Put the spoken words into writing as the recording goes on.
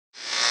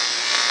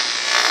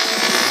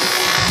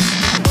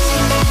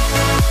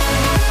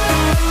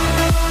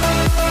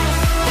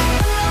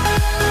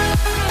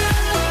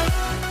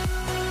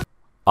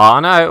I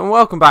know, and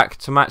welcome back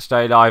to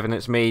Matchday Live, and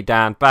it's me,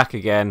 Dan, back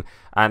again,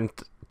 and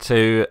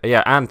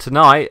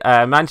tonight,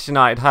 Manchester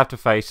United have to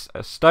face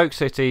Stoke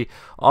City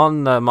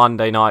on the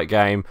Monday night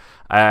game.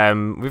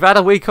 We've had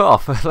a week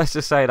off, let's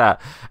just say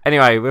that.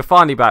 Anyway, we're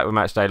finally back with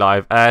Matchday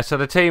Live. So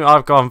the team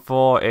I've gone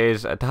for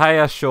is De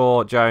Gea,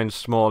 Shaw, Jones,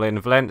 Smalling,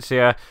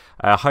 Valencia.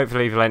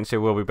 Hopefully Valencia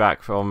will be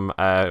back from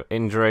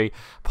injury.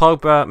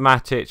 Pogba,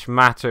 Matic,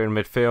 Mata in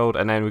midfield,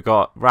 and then we've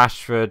got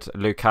Rashford,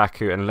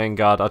 Lukaku and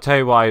Lingard. I'll tell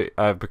you why,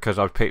 because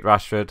I've picked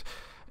Rashford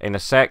in a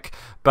sec.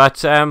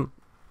 But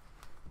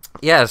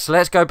yeah, so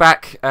let's go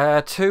back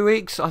 2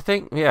 weeks, I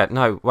think. Yeah,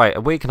 no, wait,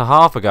 a week and a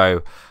half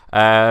ago.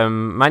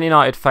 Man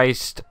United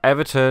faced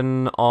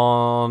Everton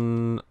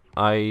on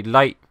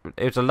it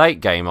was a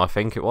late game, I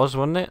think it was,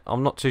 wasn't it?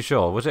 I'm not too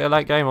sure. Was it a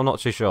late game? I'm not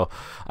too sure.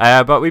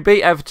 But we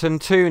beat Everton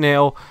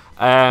 2-0.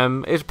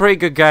 It was a pretty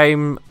good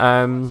game.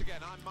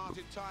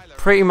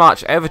 Pretty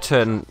much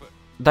Everton,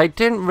 they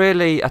didn't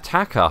really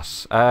attack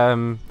us.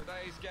 I'm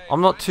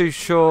not too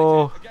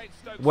sure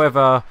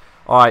whether...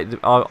 Alright,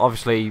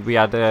 obviously we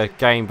had a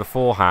game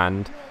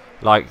beforehand,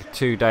 like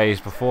 2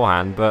 days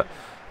beforehand, but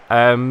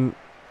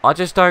I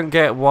just don't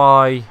get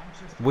why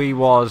we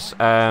was...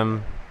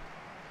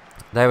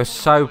 they were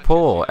so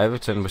poor.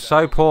 Everton was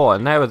so poor,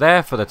 and they were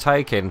there for the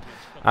taking.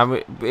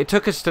 And it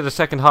took us to the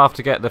second half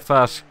to get the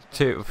first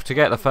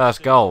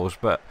goals,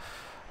 but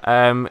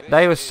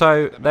they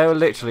were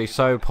literally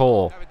so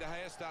poor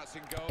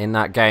in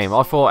that game.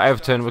 I thought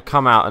Everton would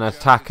come out and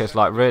attack us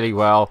like really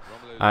well,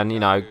 and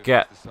maybe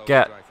get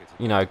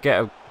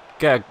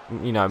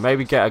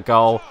a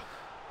goal.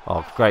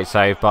 Oh, great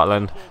save,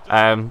 Butland.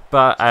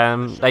 But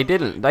they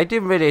didn't. They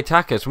didn't really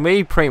attack us.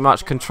 We pretty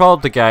much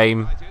controlled the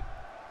game.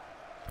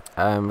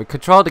 We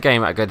controlled the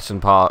game at Goodison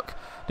Park.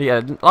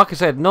 Yeah, like I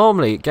said,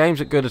 normally games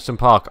at Goodison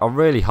Park are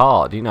really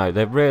hard.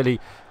 They're really,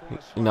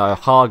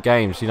 hard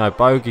games.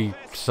 Bogey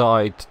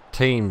side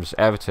teams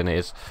Everton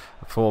is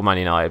for Man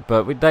United,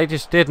 but they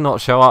just did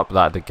not show up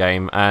that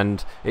game,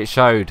 and it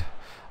showed.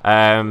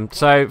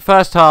 So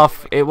first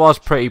half, it was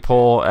pretty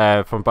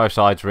poor from both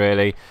sides,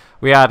 really.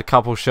 We had a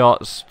couple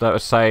shots that were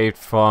saved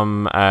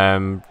from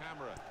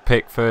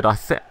Pickford.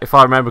 If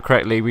I remember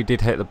correctly, we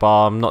did hit the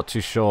bar. I'm not too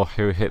sure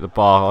who hit the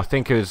bar. I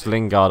think it was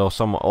Lingard or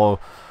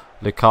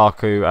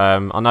Lukaku.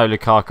 I know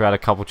Lukaku had a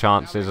couple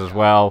chances as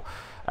well.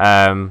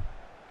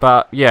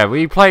 But yeah,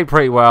 we played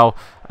pretty well.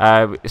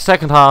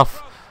 Second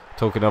half,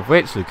 talking of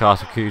which,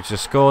 Lukaku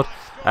just scored.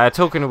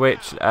 Talking of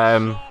which,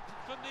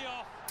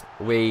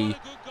 we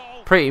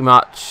pretty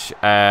much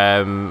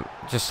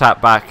just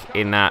sat back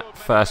in that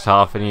first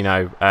half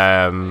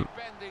and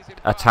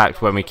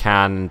attacked when we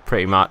can,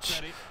 pretty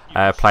much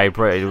played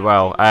pretty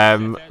well.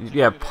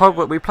 Yeah,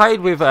 Pogba, we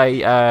played with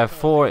a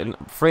 3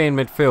 in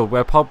midfield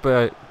where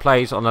Pogba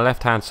plays on the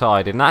left hand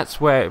side, and that's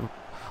where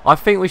I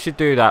think we should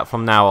do that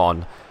from now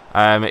on.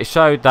 It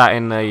showed that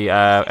in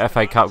the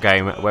FA Cup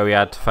game where we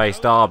had to face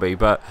Derby,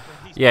 but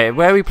yeah,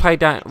 where we play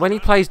down, when he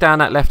plays down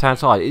that left hand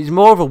side, he's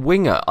more of a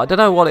winger. I don't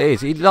know what it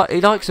is. He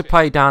likes to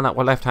play down that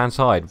left hand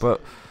side, but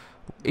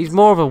he's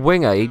more of a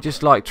winger. He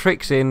just like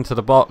tricks into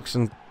the box,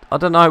 and I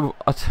don't know.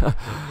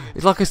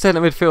 He's like a centre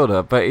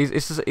midfielder, but he's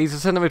a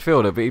centre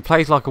midfielder, but he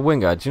plays like a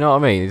winger. Do you know what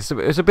I mean? It's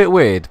a bit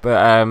weird,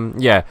 but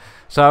yeah.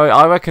 So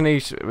I reckon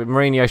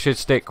Mourinho should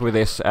stick with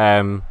this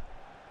like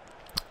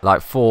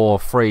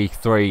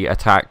 4-3-3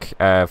 attack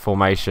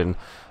formation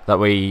that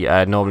we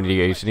normally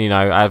use,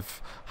 and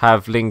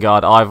have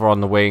Lingard either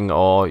on the wing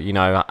or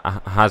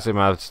has him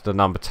as the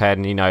number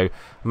 10.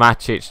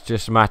 Matic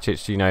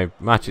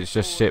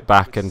just sit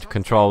back and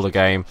control the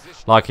game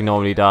like he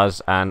normally does.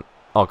 And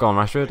oh, go on,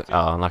 Rashford.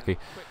 Oh, unlucky.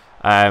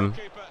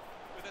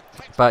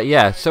 But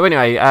yeah. So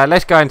anyway,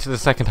 let's go into the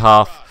second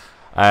half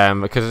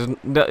because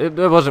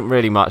there wasn't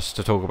really much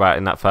to talk about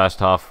in that first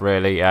half,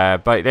 really.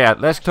 But yeah,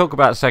 let's talk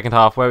about the second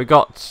half where we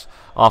got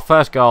our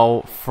first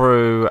goal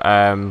through.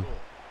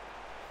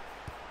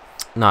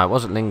 No, it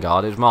wasn't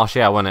Lingard, it was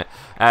Martial, wasn't it?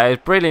 It was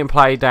brilliant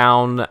play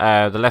down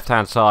the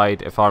left-hand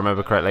side, if I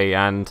remember correctly,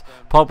 and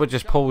Pogba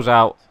just pulls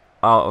out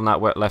on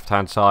that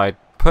left-hand side,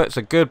 puts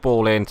a good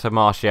ball into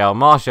Martial.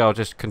 Martial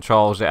just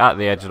controls it at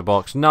the edge of the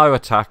box, no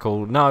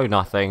tackle, no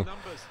nothing,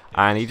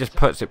 and he just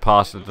puts it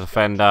past the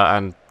defender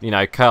and,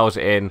 curls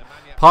it in.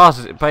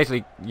 Passes it,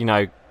 basically,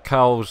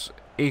 curls,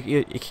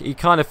 he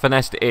kind of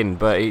finessed it in,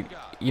 but, he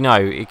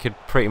could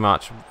pretty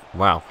much,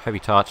 wow, heavy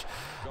touch.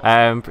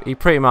 He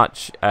pretty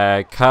much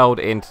curled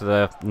into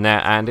the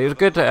net, and it was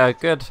a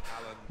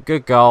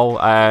good goal.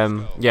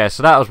 Yeah,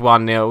 so that was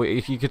 1-0.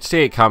 If you could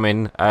see it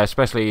coming,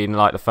 especially in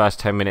like the first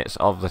 10 minutes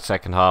of the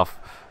second half,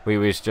 we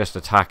was just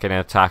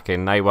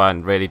attacking. They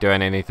weren't really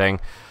doing anything.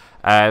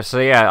 So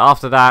yeah,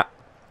 after that,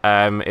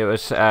 it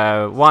was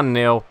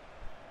 1-0.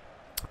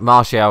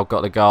 Martial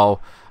got the goal,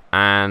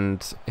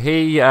 and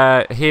he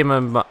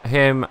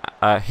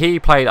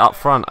played up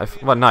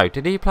front. Well, no,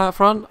 did he play up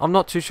front? I'm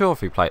not too sure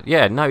if he played.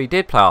 Yeah, no, he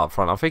did play up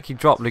front. I think he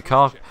dropped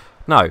Lukaku.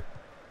 No,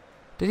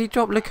 did he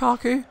drop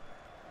Lukaku?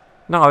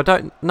 No, I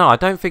don't. No, I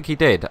don't think he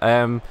did.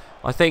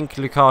 I think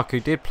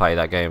Lukaku did play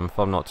that game, if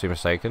I'm not too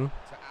mistaken.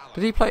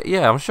 Did he play?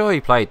 Yeah, I'm sure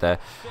he played there.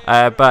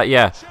 But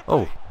yeah.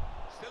 Oh,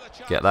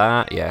 get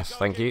that. Yes,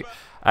 thank you.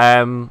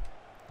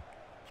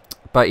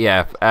 But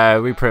yeah,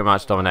 we pretty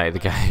much dominated the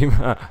game.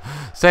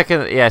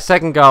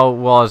 Second goal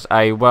was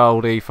a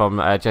worldie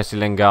from Jesse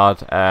Lingard.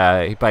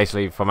 He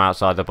basically from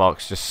outside the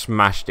box just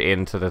smashed it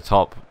into the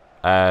top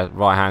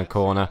right-hand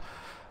corner.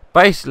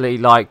 Basically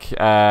like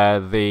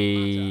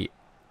the...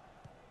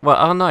 Well,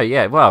 oh no,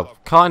 yeah, well,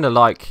 kind of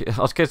like...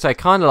 I was going to say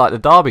kind of like the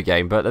Derby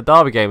game, but the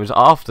Derby game was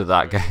after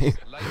that game.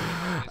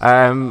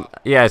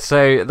 Yeah,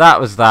 so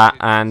that was that,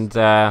 and...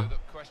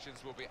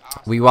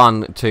 we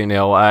won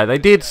 2-0. They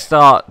did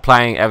start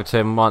playing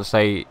Everton once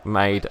they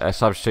made a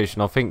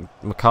substitution. I think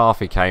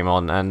McCarthy came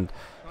on, and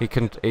he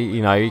kind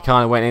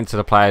of went into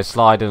the players,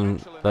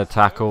 sliding the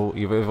tackle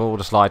with all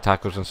the slide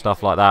tackles and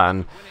stuff like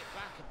that.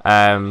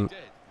 And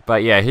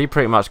but yeah, he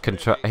pretty much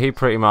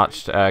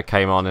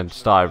came on and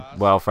started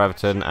well for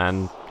Everton.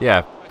 And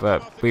yeah,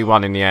 but we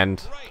won in the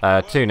end,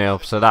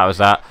 2-0. So that was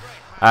that.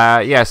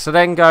 Yeah, so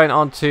then going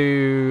on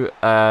to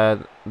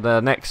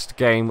the next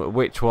game,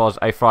 which was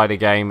a Friday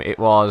game. It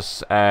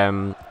was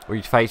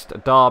we faced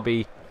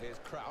Derby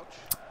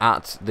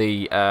at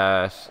the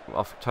I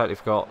totally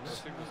forgot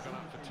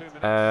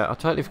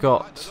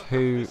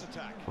who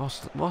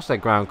what's their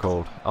ground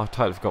called. I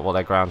totally forgot what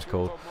their ground's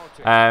called.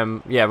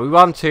 Yeah, we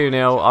won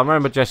 2-0. I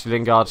remember Jesse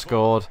Lingard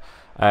scored.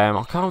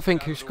 I can't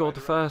think who scored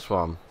the first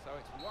one.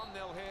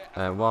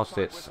 Whilst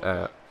it's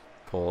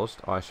paused,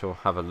 I shall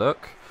have a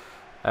look.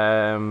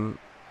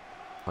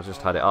 I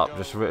just had it up.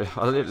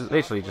 I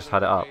literally just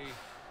had it up.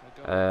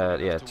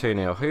 Yeah,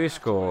 2-0. Who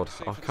scored?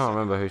 I can't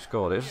remember who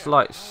scored. It was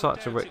like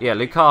such a... Yeah,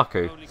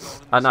 Lukaku.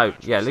 I know.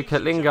 Yeah,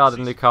 Lingard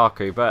and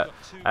Lukaku. But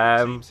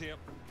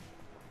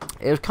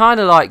it was kind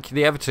of like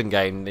the Everton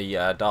game,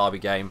 the Derby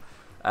game.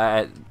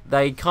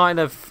 Derby kind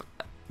of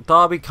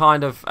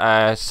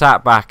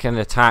sat back and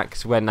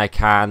attacked when they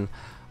can.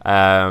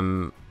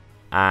 And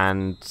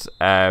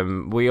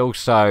we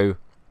also...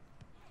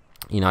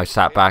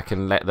 sat back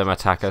and let them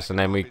attack us, and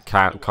then we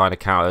kind of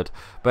countered.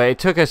 But it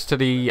took us to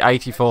the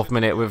 84th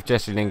minute with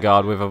Jesse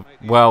Lingard with a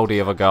worldie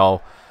of a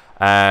goal.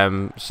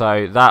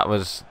 So that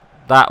was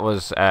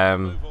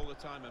 1-0.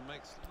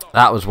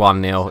 That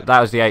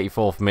was the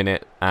 84th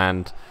minute,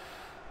 and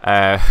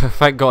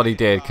thank God he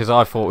did, because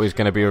I thought it was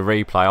going to be a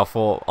replay. I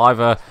thought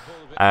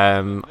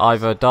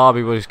either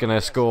Derby was going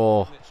to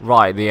score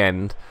right at the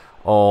end,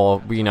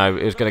 or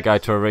it was going to go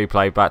to a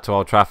replay back to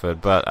Old Trafford.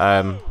 But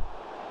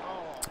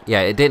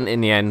yeah, it didn't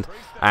in the end.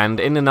 And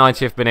in the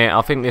 90th minute,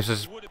 I think this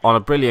was on a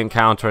brilliant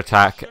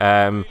counter-attack.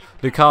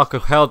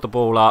 Lukaku held the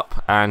ball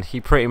up, and he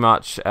pretty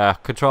much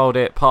controlled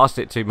it, passed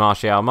it to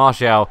Martial.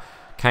 Martial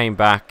came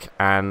back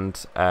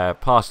and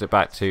passed it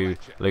back to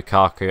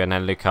Lukaku, and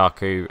then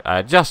Lukaku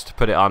just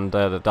put it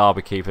under the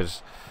Derby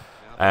keeper's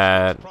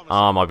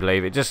arm, I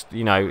believe. It just,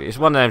 it's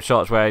one of them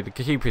shots where the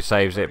keeper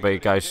saves it, but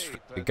it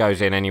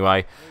goes in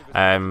anyway.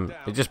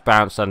 It just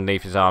bounced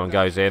underneath his arm and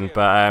goes in.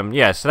 But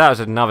yeah, so that was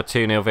another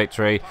 2-0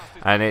 victory,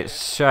 and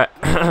it's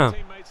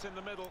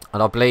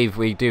and I believe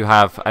we do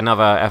have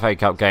another FA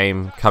Cup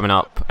game coming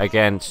up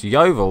against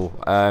Yeovil.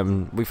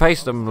 We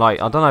faced them I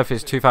don't know if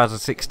it's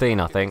 2016,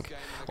 I think,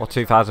 or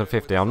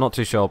 2015. I'm not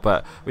too sure,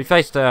 but we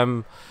faced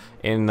them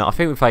I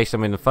think we faced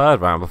them in the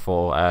third round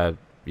before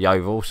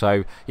Yeovil.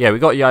 So yeah, we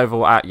got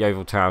Yeovil at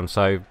Yeovil Town,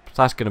 so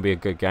that's going to be a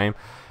good game.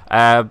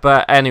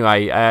 But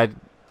anyway,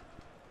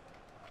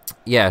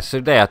 yeah, so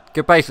there,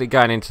 basically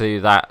going into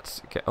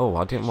that... Oh,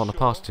 I didn't want to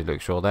pass to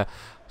Luke Shaw there.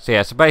 So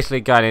yeah, so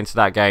basically going into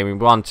that game, we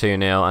won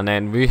 2-0, and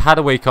then we had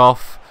a week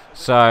off.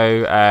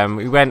 So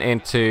we went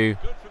into...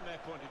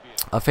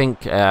 I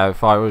think,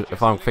 if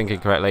I'm thinking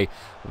correctly,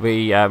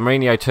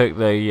 Mourinho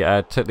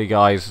took the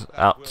guys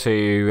up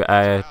to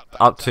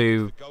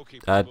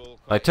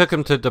they took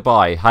them to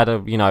Dubai, had a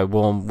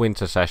warm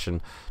winter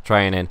session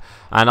training,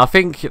 and I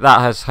think that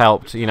has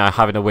helped.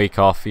 Having a week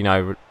off,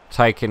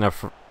 taking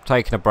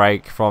a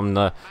break from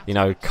the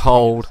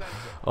cold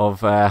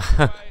of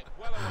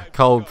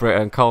cold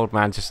Britain, cold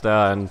Manchester,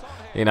 and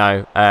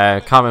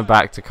coming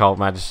back to cold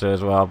Manchester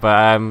as well.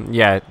 But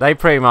yeah, they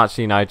pretty much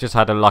just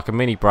had a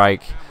mini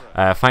break.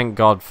 Thank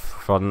God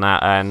from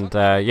that, and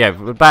yeah,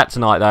 we're back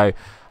tonight though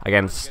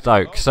against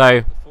Stoke.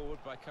 So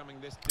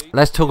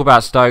let's talk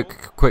about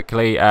Stoke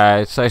quickly.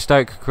 So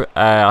Stoke,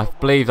 I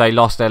believe they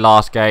lost their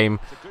last game.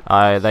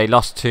 They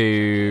lost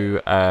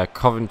to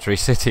Coventry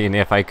City in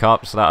the FA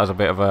Cup, so that was a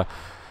bit of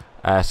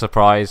a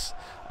surprise.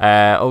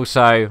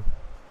 Also,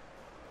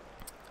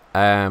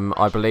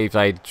 I believe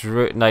they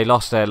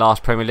lost their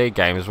last Premier League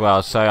game as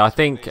well. So I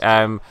think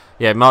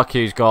yeah, Mark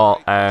Hughes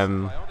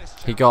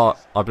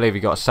I believe he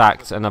got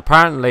sacked, and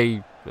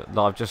apparently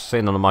I've just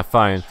seen on my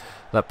phone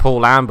that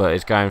Paul Lambert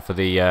is going for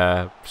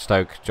the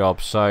Stoke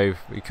job, so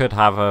we could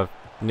have a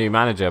new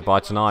manager by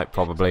tonight,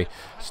 probably,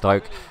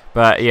 Stoke.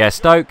 But yeah,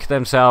 Stoke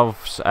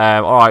themselves,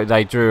 alright,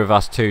 they drew with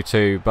us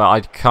 2-2, but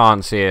I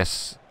can't see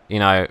us,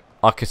 I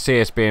could see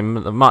us being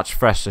a much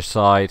fresher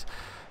side.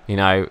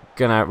 We're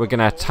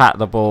gonna attack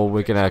the ball,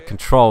 we're gonna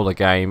control the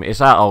game. It's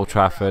at Old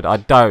Trafford. I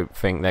don't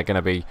think they're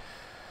gonna be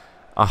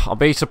I'll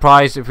be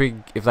surprised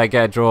if they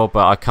get a draw,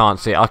 but I can't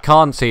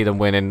see them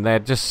winning. They're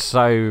just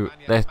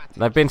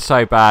they've been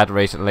so bad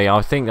recently.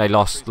 I think they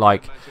lost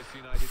like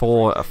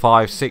 4,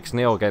 5,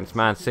 6-0 against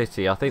Man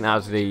City. I think that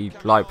was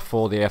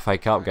before the FA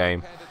Cup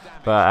game.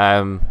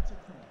 But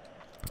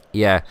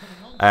yeah.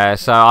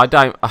 So I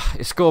don't.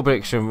 Score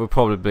prediction will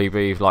probably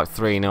be like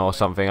 3-0 or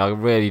something. I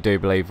really do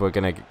believe we're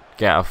going to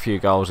get a few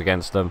goals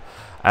against them.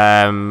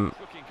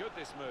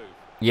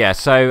 Yeah,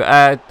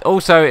 so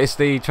also it's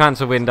the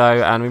transfer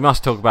window, and we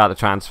must talk about the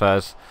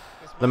transfers.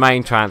 The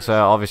main transfer,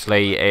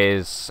 obviously,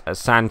 is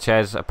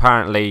Sanchez.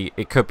 Apparently,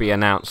 it could be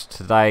announced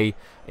today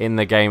in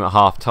the game at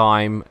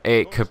half-time.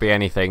 It could be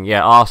anything.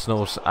 Yeah,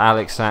 Arsenal's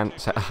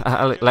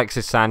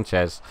Alexis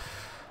Sanchez.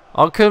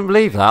 I couldn't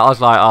believe that. I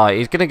was like, oh,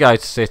 he's going to go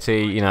to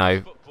City, you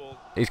know.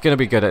 He's going to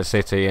be good at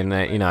City, and,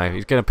 you know,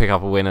 he's going to pick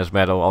up a winner's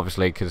medal,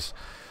 obviously, because...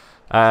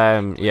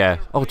 yeah.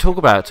 Oh, talk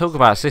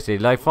about City.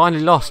 They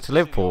finally lost to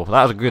Liverpool.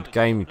 That was a good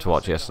game to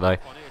watch yesterday.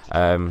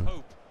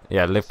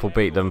 Yeah, Liverpool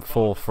beat them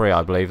 4-3,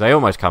 I believe. They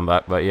almost come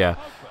back, but yeah.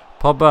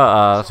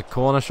 Pogba, that's a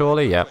corner,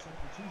 surely. Yeah.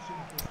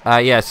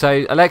 Yeah.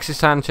 So Alexis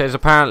Sanchez.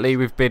 Apparently,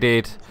 we've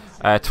bidded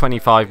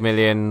 25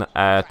 million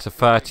to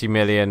 30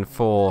 million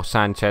for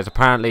Sanchez.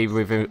 Apparently,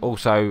 we've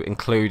also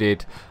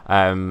included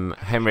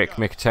Henrik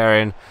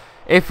Mkhitaryan.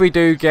 If we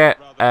do get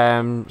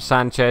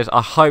Sanchez,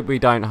 I hope we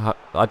don't.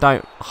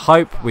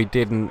 Hope we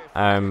didn't.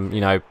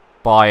 You know,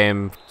 buy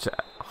him.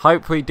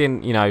 Hope we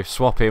didn't. You know,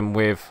 swap him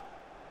with.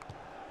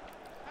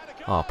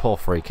 Oh, poor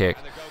free kick.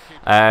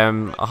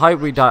 I hope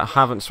we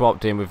haven't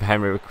swapped him with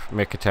Henrik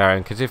Mkhitaryan,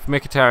 because if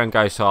Mkhitaryan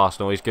goes to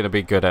Arsenal, he's going to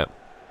be good at.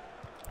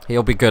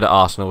 He'll be good at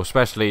Arsenal,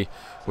 especially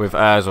with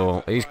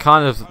Ozil. He's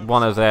kind of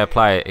one of their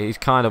players. He's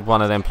kind of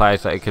one of them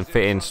players that he can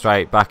fit in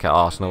straight back at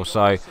Arsenal.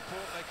 So.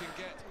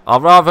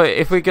 I'd rather,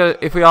 if we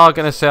are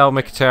going to sell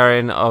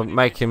Mkhitaryan, or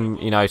make him,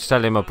 you know,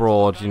 sell him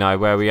abroad, you know,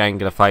 where we ain't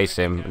going to face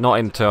him,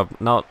 not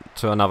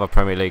to another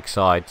Premier League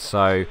side.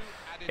 So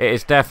it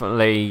is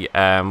definitely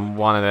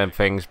one of them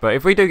things. But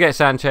if we do get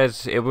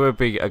Sanchez, it would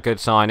be a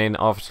good signing.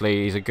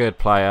 Obviously, he's a good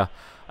player.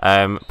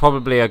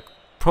 Probably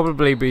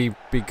be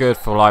good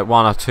for like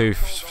 1 or 2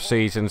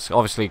 seasons.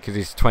 Obviously, because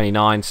he's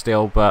 29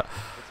 still, but.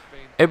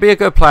 It'd be a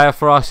good player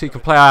for us. He can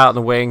play out on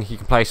the wing. He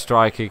can play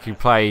striker. He can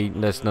play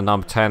as the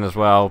number 10 as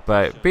well.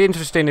 But it'd be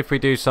interesting if we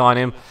do sign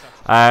him.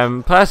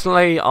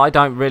 Personally, I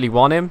don't really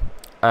want him.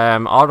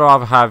 I'd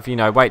rather have, you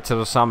know, wait till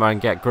the summer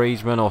and get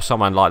Griezmann or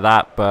someone like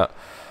that. But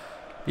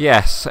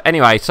yes.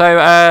 Anyway,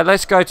 so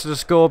let's go to the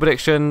score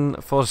prediction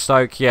for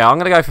Stoke. Yeah, I'm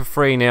going to go for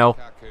 3-0.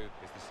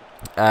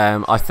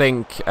 I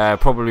think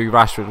probably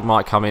Rashford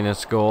might come in and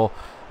score.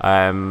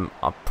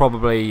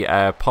 Probably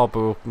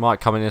Pogba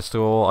might come in and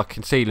score. I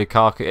can see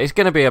Lukaku. It's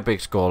going to be a big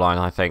scoreline,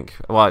 I think.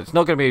 Well, it's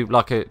not going to be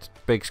like a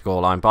big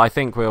scoreline, but I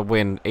think we'll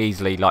win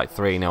easily, like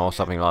 3-0 or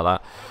something like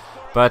that.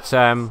 But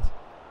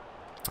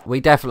we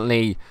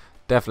definitely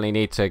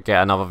need to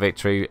get another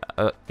victory.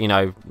 You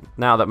know,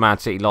 now that Man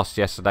City lost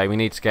yesterday, we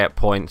need to get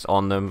points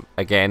on them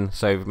again.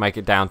 So make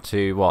it down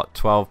to what,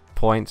 12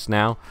 points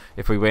now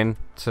if we win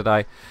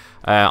today.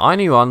 I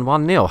only won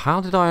 1-0.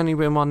 How did I only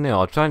win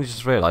 1-0? I've only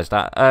just realised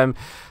that.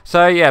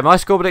 So yeah, my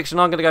score prediction,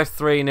 I'm going to go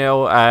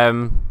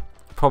 3-0.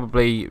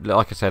 Probably,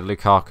 like I said,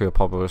 Lukaku will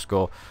probably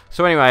score.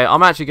 So anyway,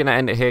 I'm actually going to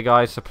end it here,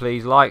 guys. So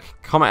please like,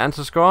 comment and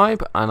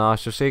subscribe, and I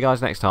shall see you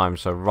guys next time.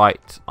 So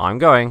right, I'm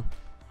going.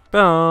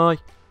 Bye.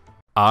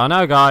 I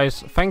know,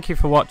 guys. Thank you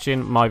for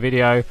watching my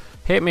video.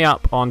 Hit me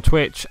up on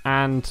Twitch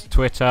and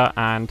Twitter,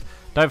 and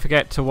don't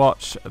forget to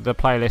watch the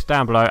playlist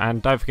down below,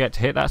 and don't forget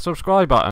to hit that subscribe button.